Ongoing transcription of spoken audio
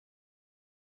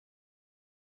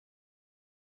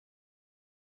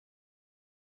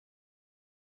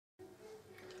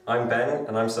I'm Ben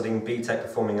and I'm studying BTEC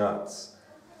Performing Arts.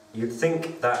 You'd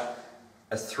think that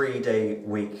a 3-day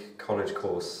week college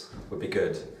course would be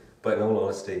good, but in all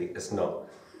honesty it's not,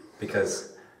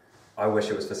 because I wish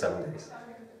it was for 7 days,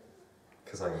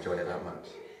 because I enjoy it that much.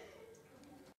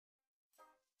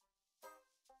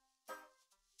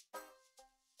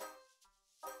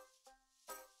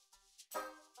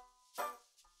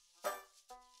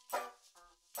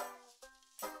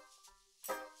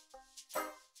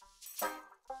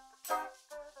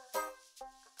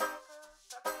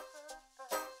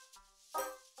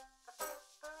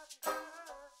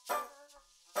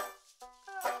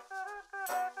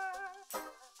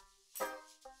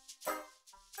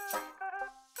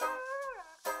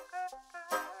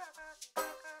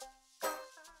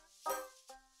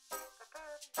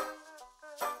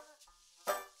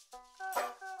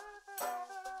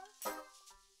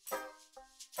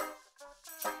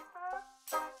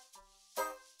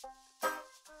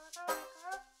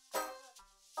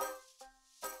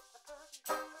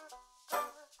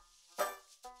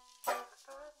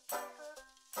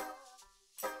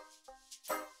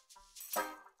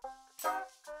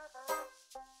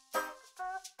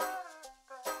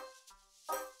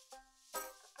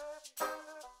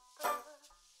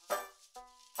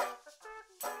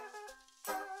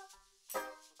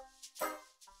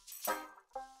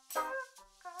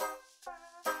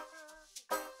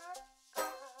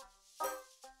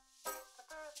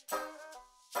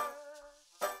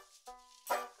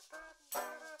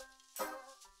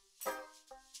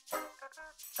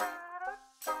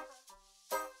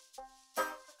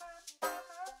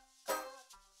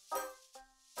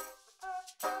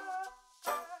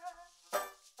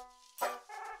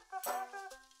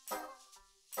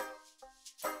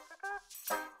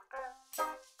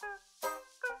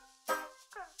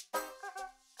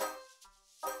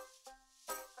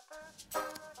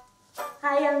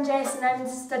 Hi, I'm Jess and I'm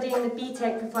studying the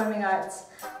BTEC Performing Arts.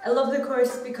 I love the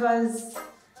course because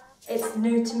it's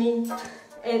new to me.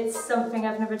 It's something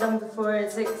I've never done before.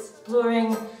 It's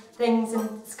exploring things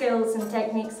and skills and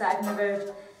techniques that I've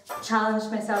never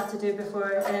challenged myself to do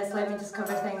before, and it's let me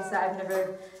discover things that I've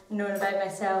never known about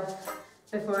myself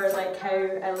before, like how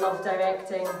I love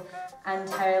directing and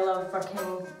how I love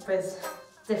working with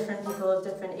different people of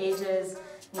different ages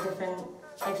and different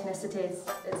ethnicities.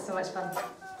 It's so much fun.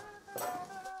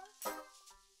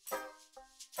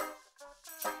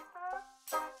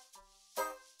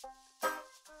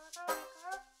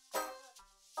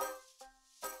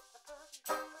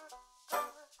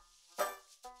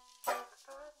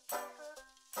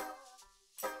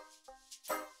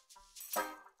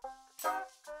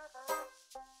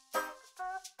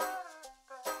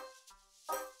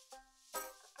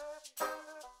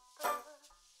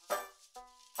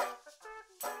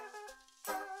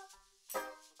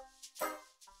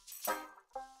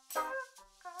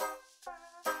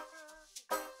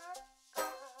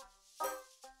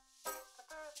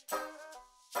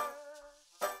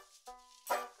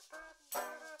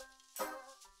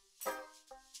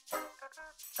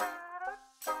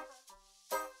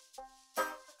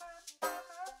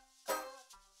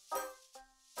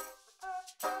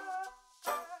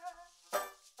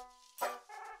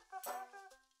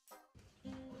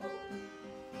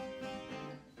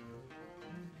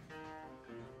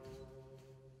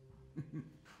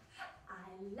 I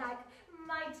like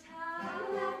my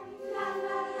tongue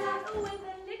with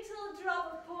a little drop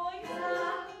of poison.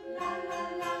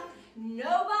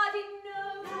 Nobody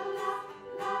knows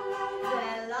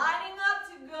they're lining up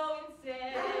to go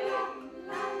insane.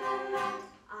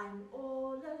 I'm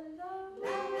all alone,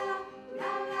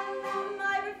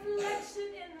 my reflection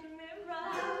in the mirror,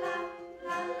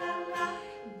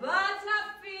 but I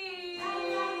feel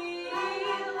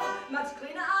much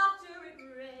cleaner after it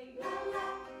rains.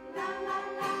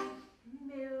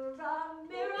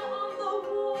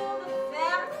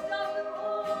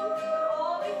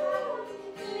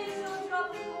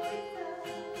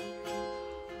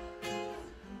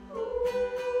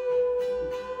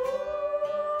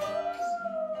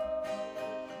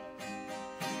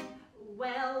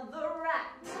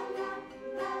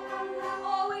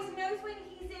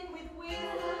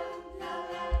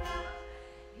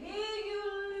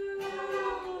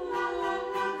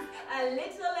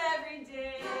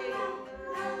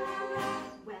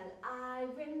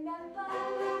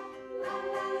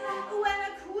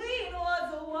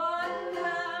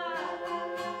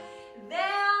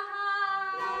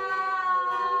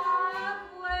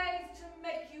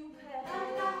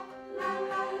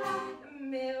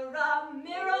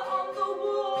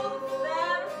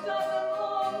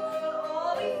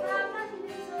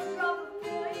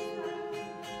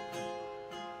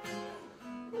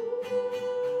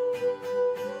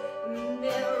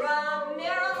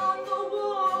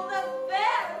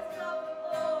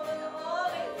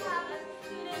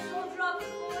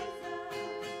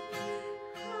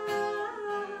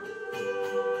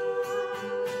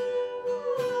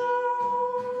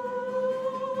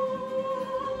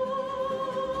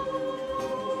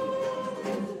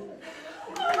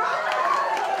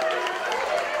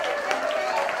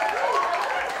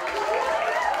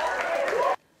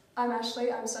 I'm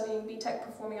Ashley, I'm studying BTEC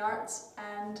Performing Arts,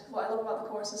 and what I love about the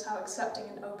course is how accepting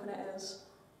and open it is.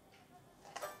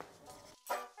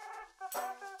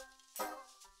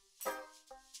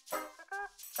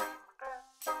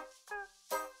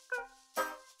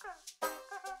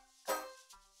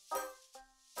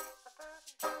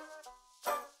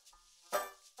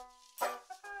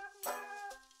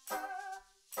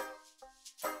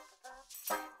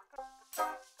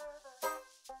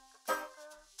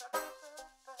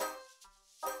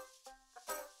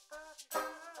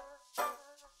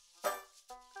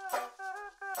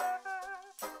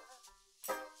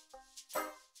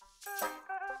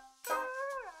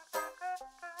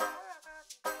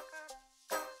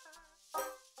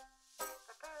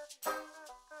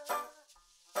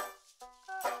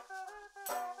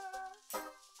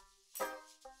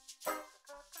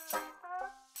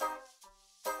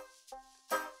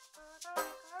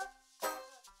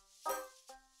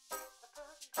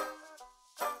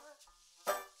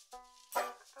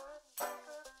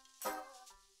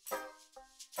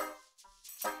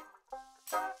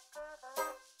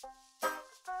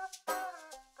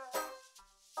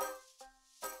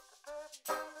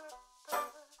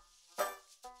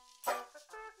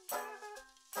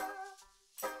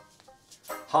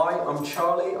 Hi, I'm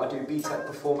Charlie, I do BTEC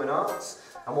Performing Arts,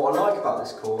 and what I like about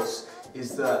this course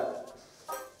is that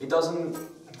it doesn't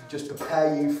just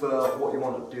prepare you for what you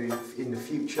want to do in the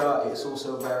future, it's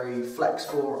also very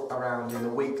flexible around in the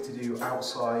week to do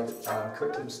outside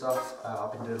curriculum stuff.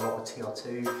 I've been doing a lot of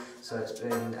TR2, so it's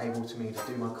been able to me to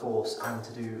do my course and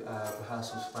to do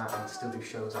rehearsals for that and still do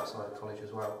shows outside of college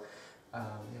as well. Yeah.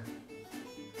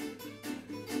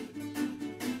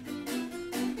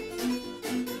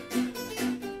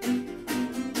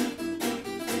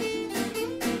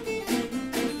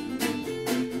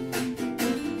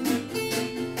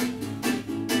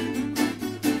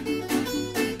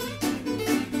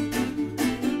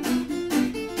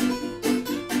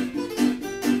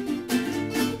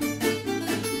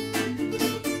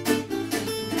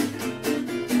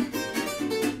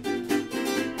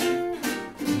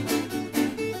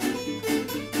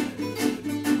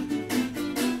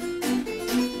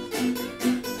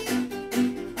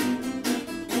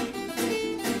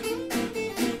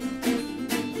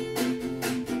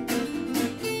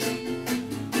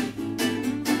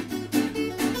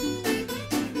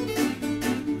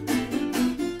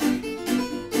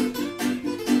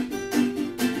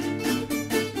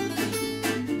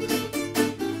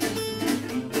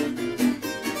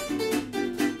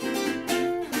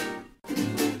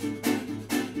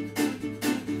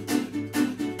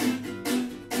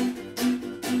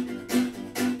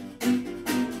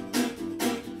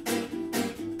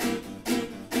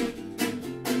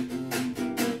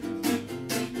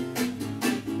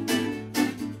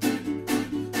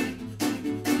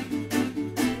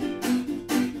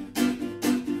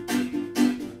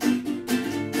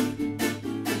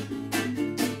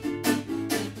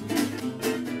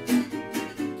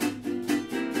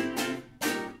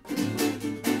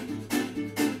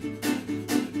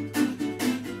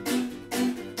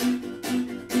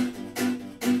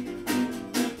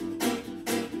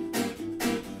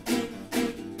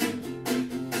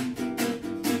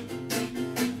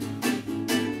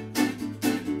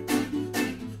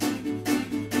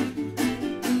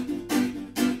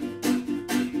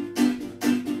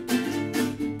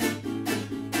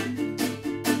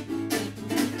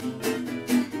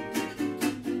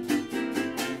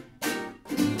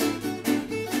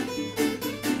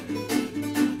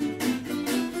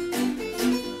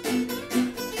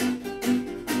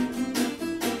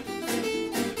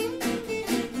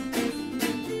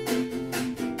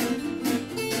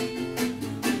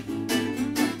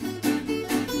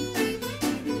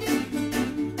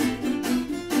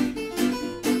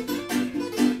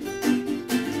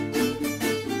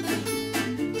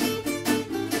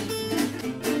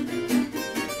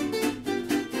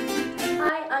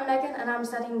 I'm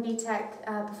studying BTEC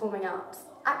Performing Arts.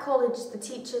 At college, the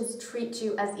teachers treat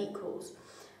you as equals.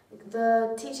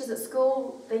 The teachers at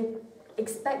school, they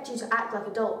expect you to act like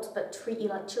adults but treat you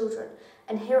like children.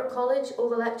 And here at college, all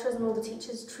the lecturers and all the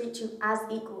teachers treat you as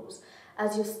equals.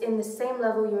 As you're in the same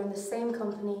level, you're in the same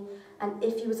company, and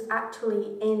if you was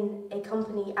actually in a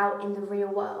company out in the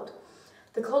real world.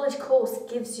 The college course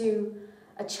gives you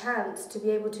a chance to be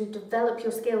able to develop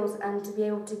your skills and to be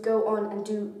able to go on and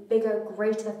do bigger,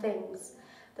 greater things.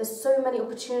 There's so many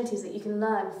opportunities that you can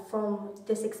learn from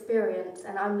this experience,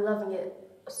 and I'm loving it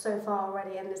so far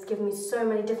already, and it's given me so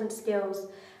many different skills,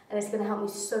 and it's going to help me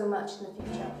so much in the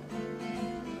future.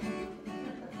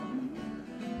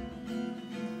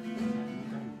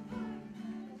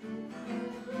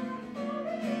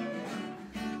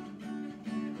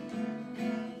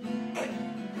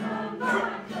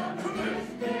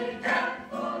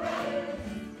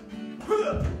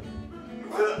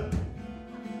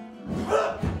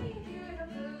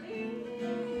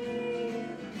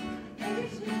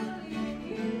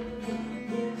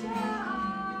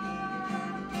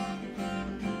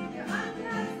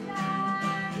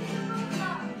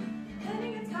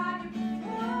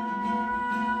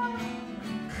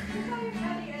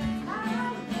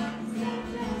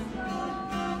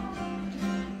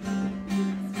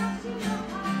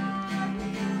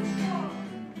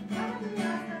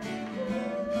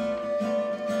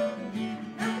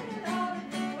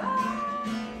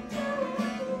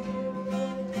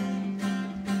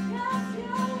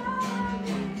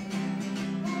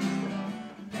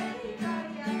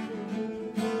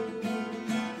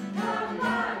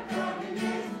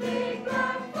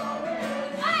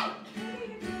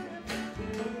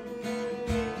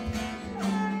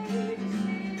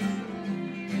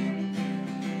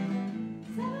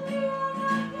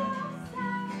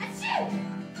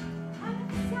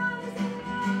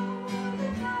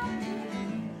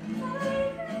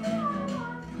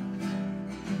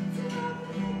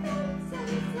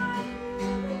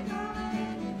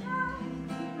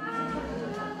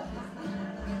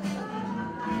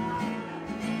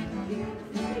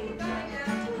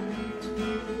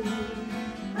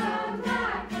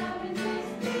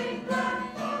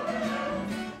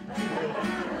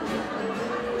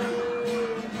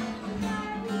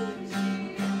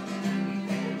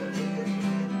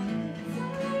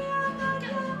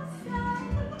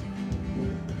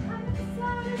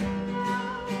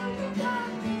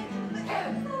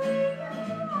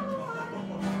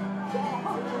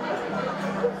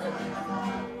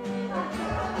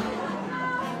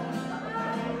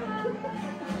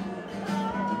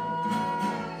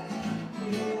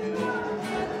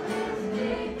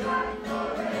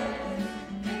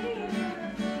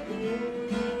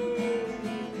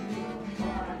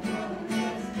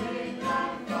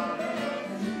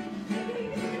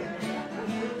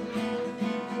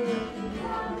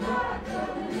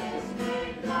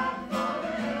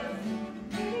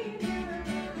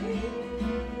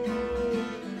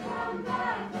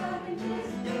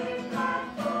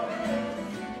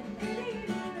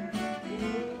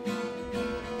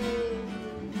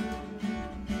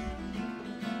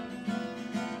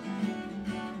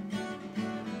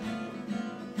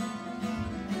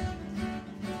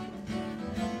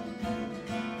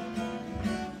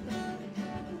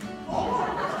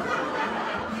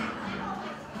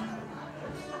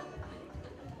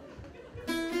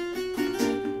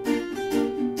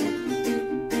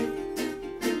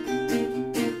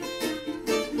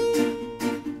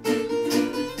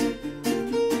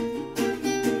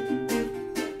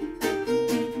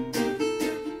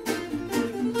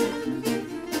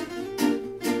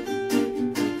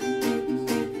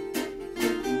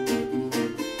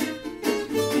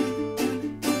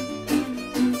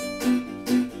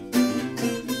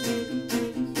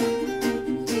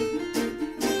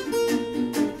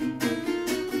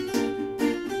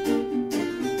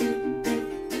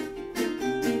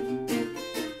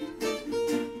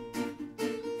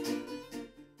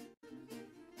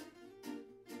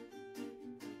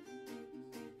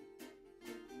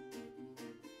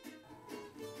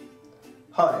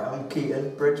 Hi, I'm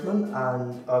Keaton Bridgman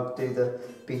and I do the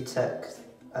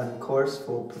BTEC course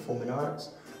for Performing Arts.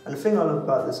 And the thing I love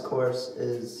about this course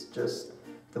is just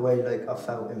the way I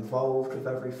felt involved with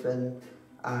everything,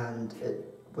 and it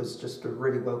was just a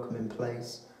really welcoming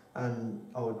place, and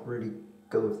I would really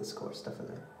go with this course,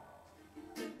 definitely.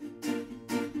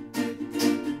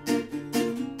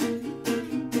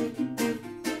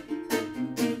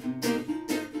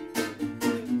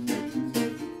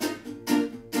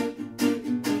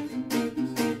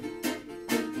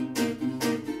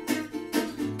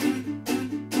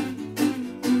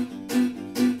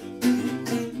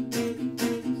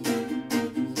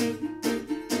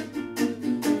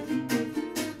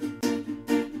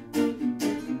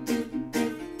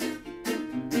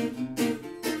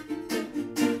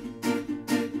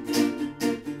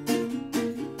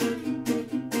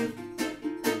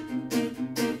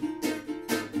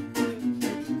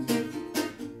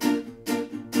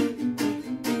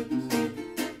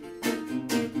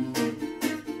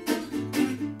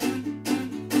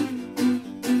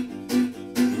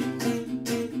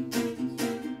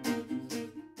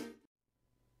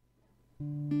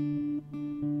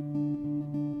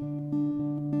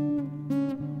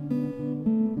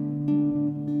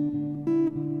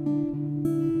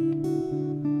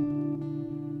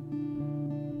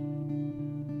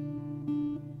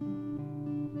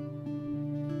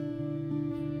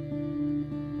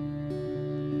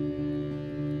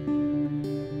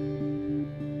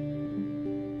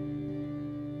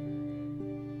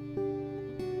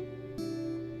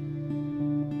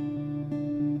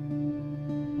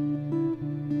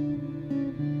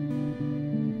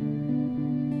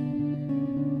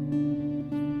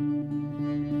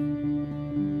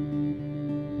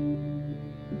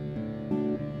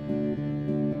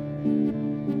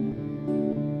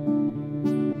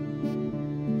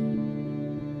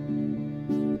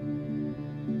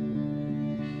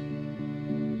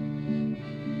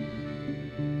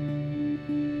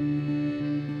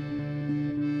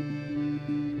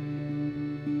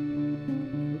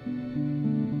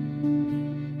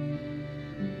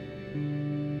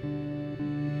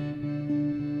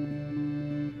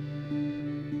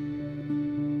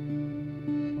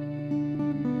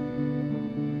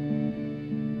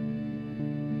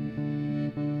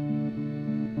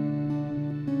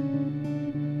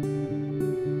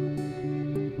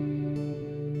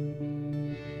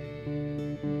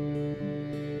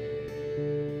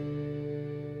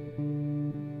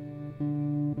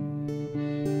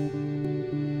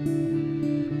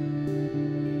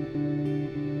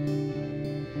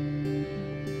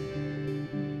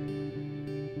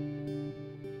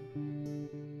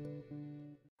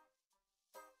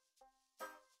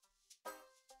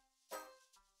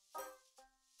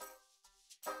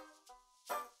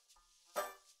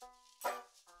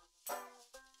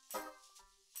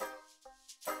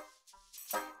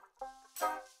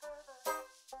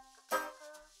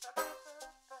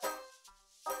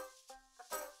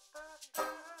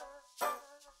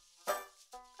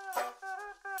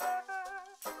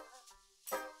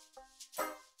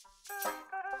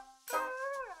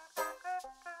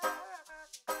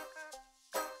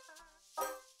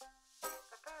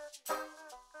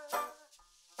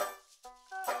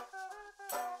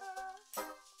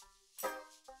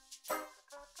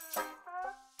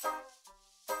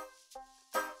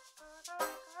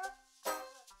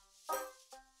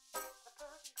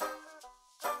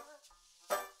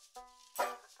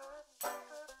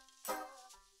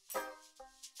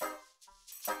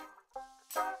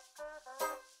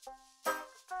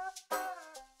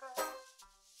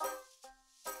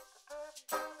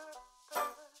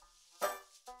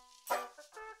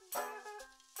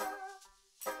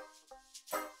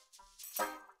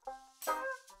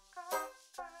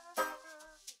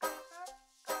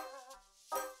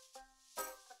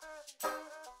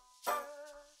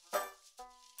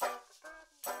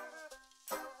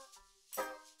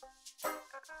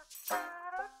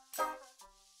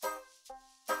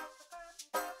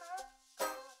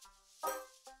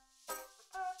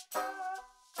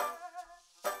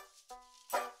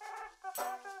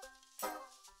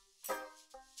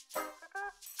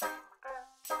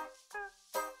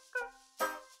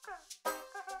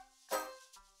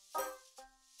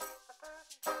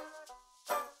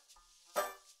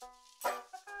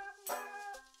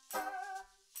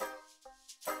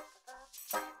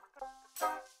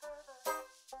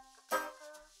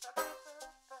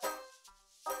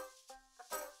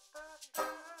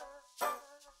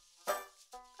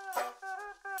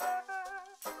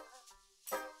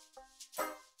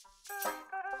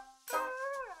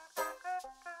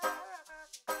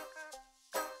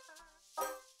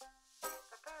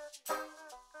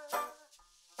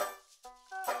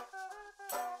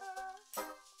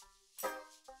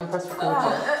 press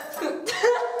record.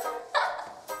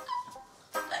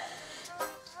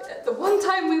 The one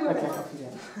time we were... Okay, off you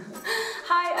go.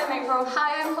 Hi, I'm April.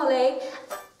 Hi, I'm Holly.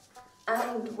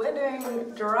 And we're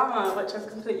doing drama, which I've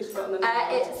completely forgotten the name.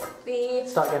 It's the...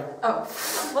 Start again. Oh,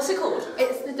 what's it called?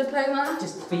 It's the diploma.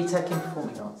 Just BTEC in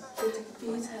Performing Arts.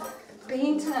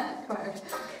 BTEC. Right.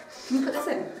 Can you put this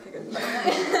in? Okay, good.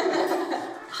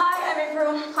 Hi, I'm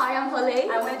April. Hi, I'm Holly.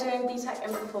 And we're doing BTEC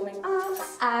in Performing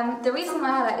Arts. The reason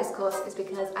why I like this course is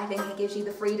because I think it gives you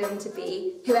the freedom to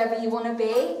be whoever you want to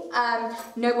be.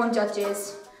 No one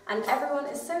judges. And everyone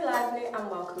is so lively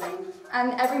and welcoming.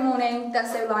 And every morning they're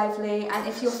so lively, and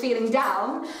if you're feeling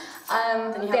down,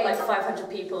 then you have like 500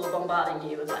 people bombarding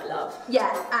you with like love.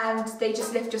 Yeah, and they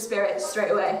just lift your spirits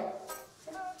straight away.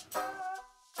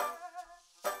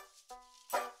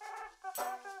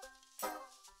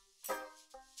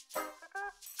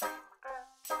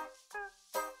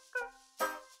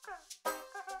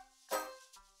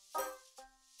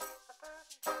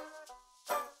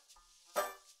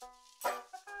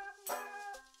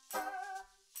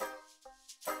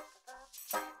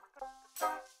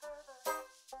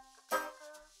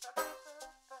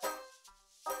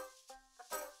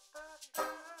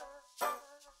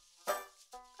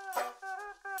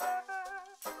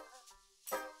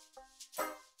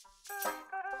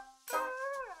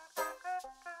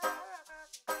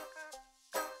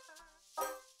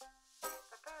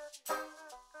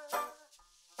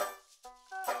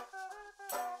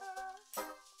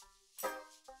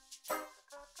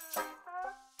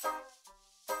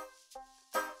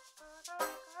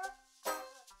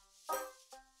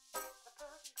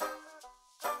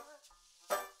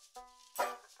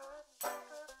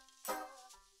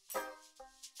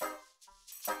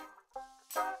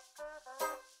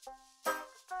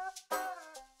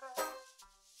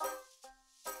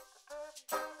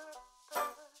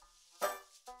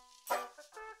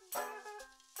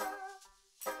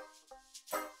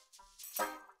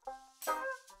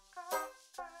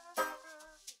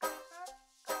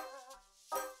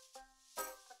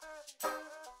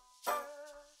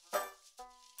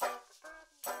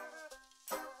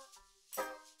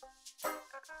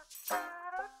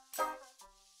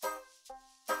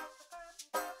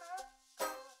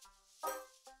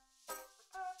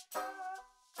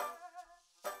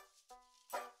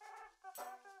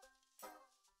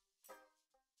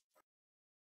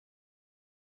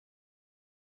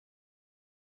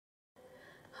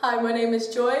 Hi, my name is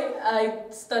Joy. I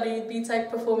study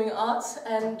BTEC Performing Arts,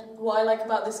 and what I like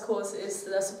about this course is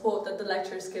the support that the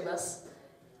lecturers give us.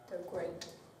 They're great.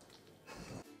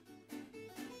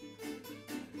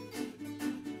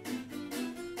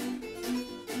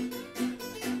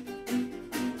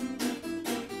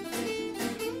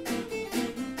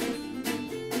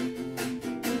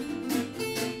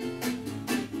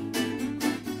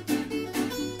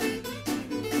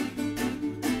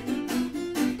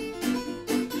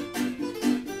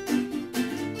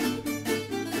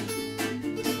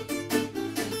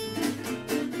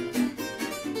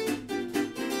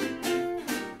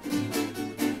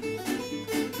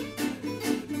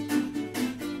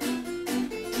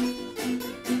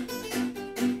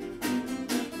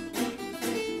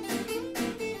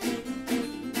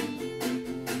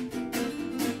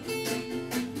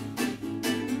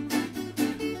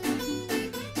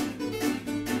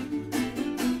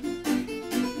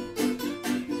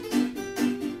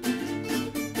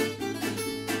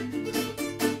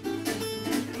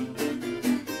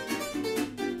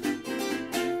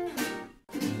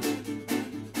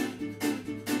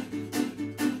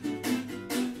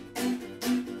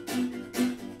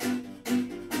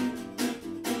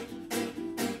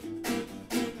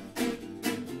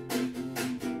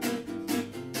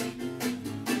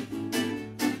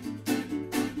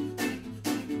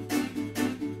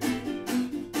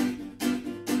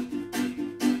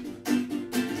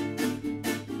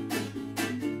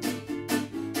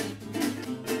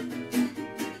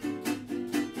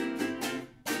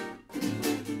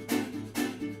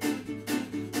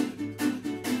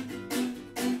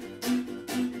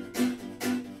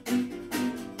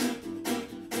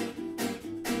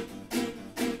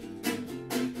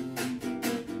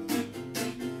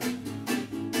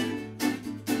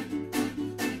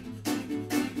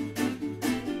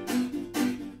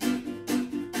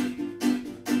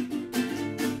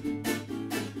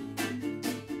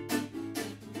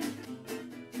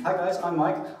 Hi guys, I'm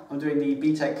Mike. I'm doing the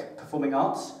BTEC Performing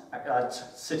Arts at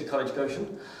City College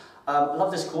Goshen. I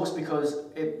love this course because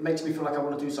it makes me feel like I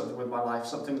want to do something with my life,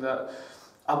 something that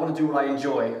I want to do what I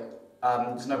enjoy.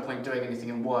 There's no point doing anything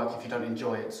in work if you don't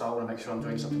enjoy it, so I want to make sure I'm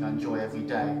doing something I enjoy every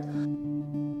day.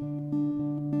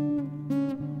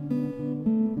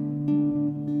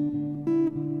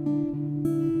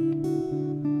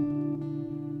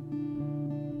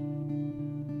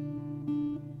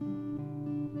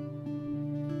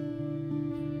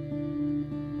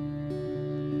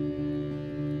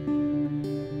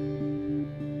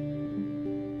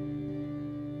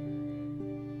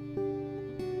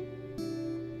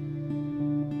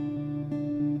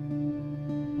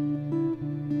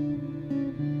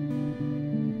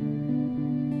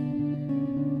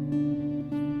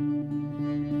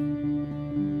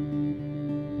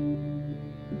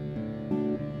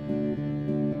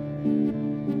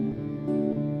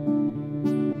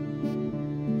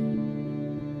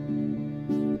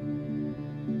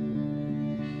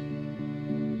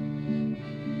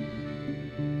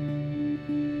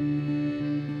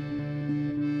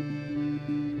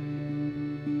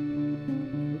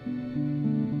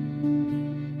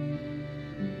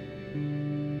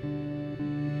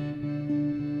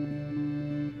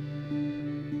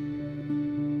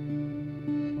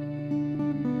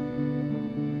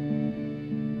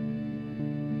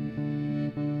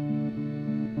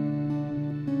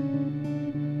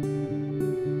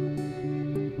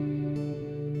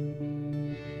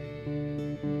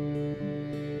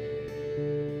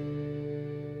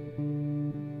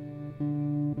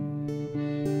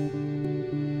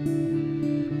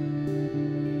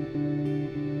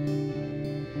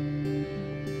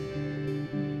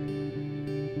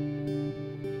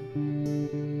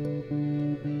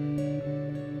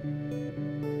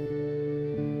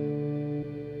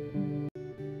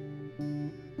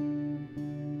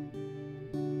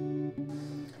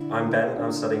 I'm Ben,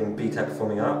 I'm studying BTEC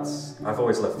Performing Arts. I've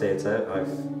always loved theatre,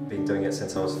 I've been doing it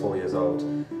since I was 4 years old,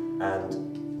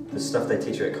 and the stuff they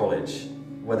teach you at college,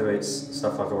 whether it's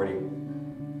stuff I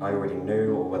already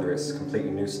knew or whether it's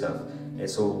completely new stuff,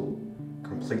 it's all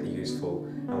completely useful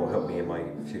and will help me in my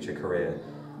future career.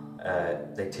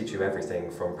 They teach you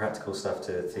everything from practical stuff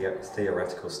to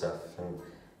theoretical stuff, and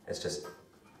it's just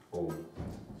all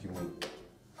unique.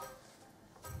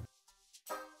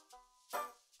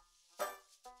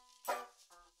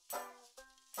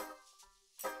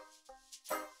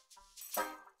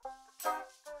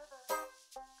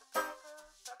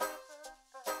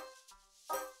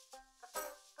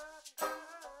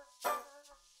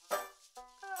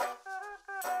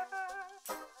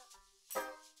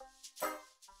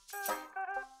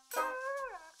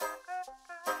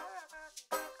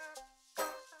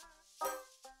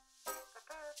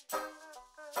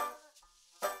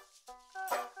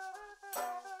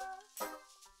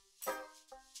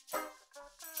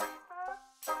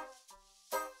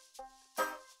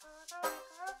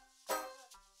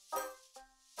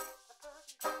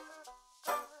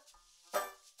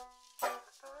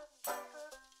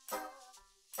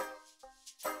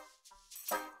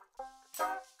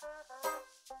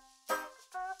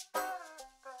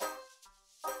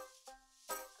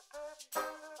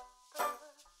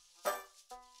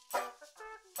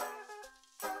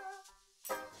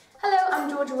 I'm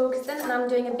Georgia Wilkinson and I'm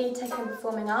doing a BTEC in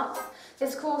Performing Arts.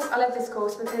 I love this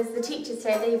course because the teachers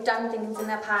here, they've done things in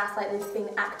their past, like they've been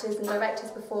actors and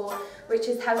directors before, which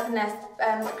is helping us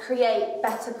create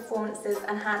better performances,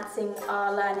 enhancing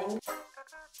our learning.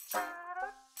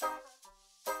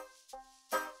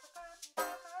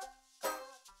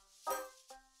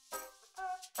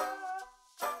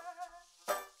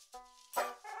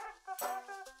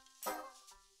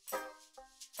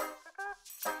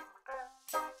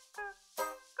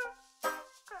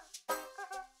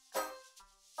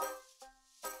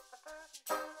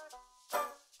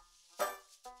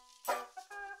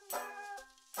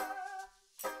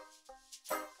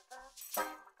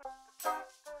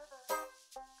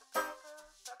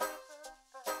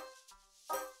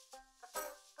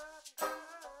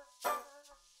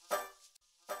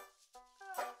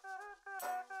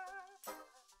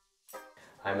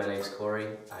 Hi, my name's Corey.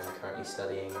 I'm currently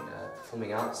studying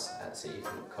Performing Arts at City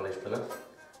College Plymouth.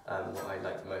 What I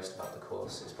like most about the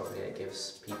course is probably it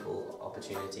gives people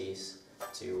opportunities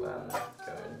to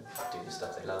go and do the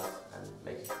stuff they love and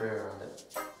make a career around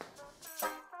it.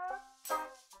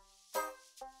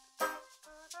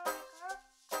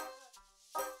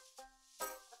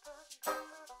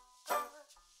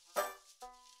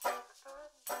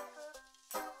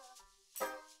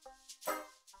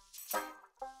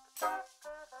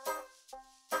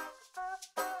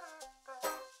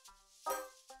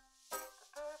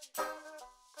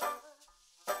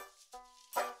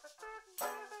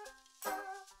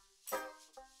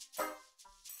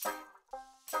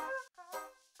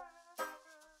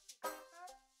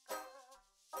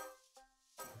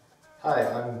 Hi,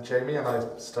 I'm Jamie and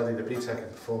I study the BTEC in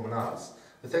Performing Arts.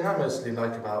 The thing I mostly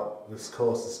like about this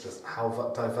course is just how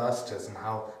diverse it is and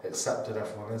how accepted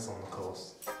everyone is on the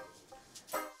course.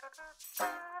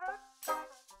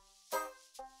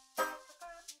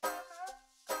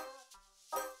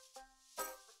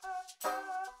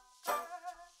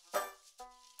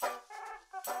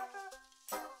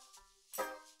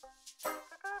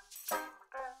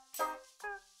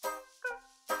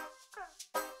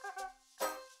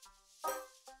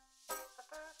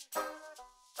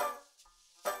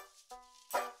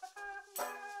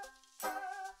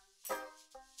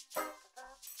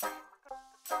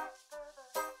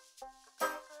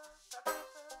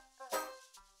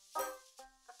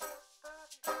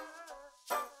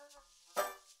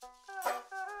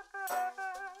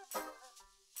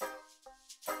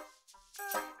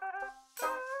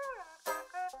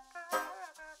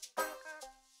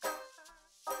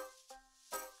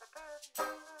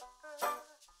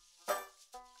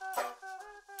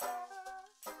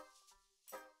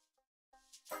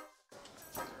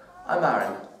 I'm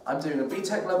Aaron. I'm doing a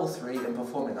BTEC Level 3 in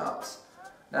Performing Arts.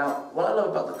 Now, what I love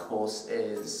about the course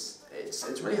is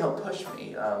it's really helped push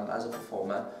me as a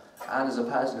performer and as a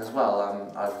person as well.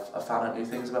 I've found out new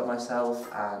things about myself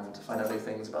and found out new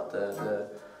things about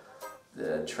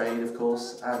the trade, of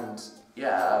course, and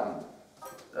yeah,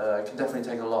 I can definitely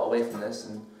take a lot away from this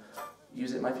and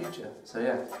use it in my future. So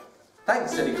yeah,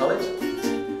 thanks City College.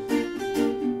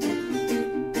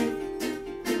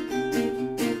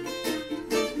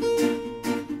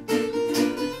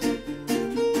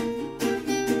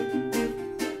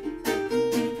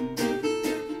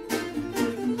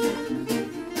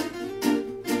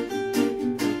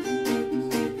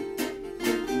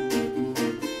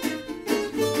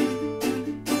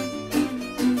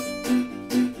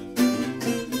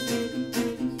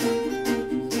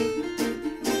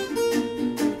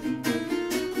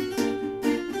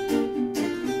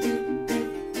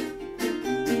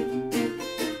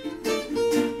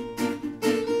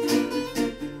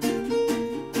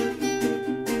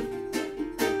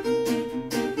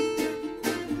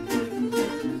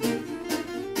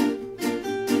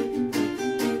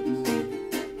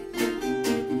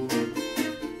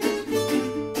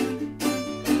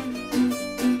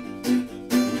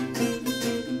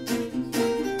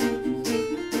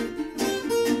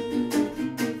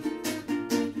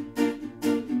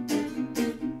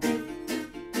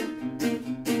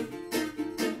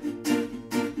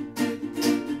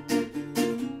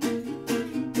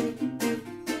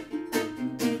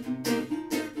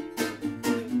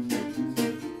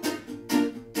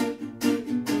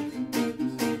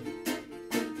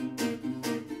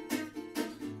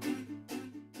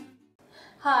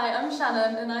 Hi, I'm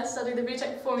Shannon and I study the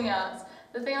BTEC Performing Arts.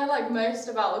 The thing I like most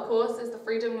about the course is the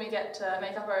freedom we get to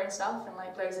make up our own stuff and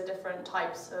like loads of different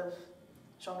types of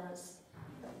genres.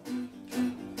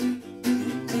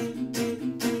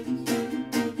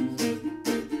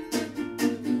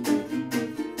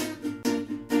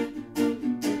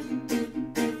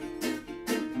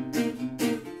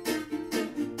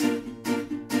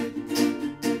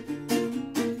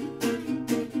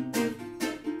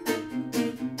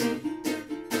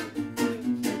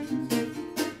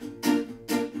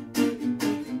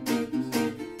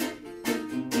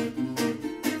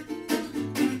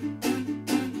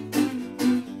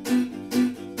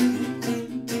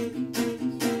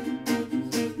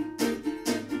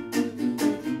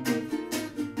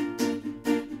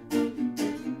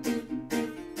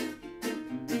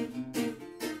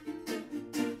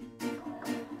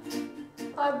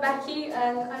 I'm Becky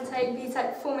and I take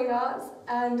BTEC Performing Arts,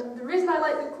 and the reason I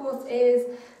like the course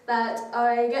is that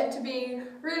I get to be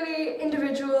really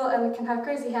individual and can have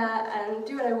crazy hair and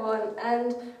do what I want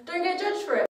and don't get judged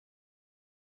for it.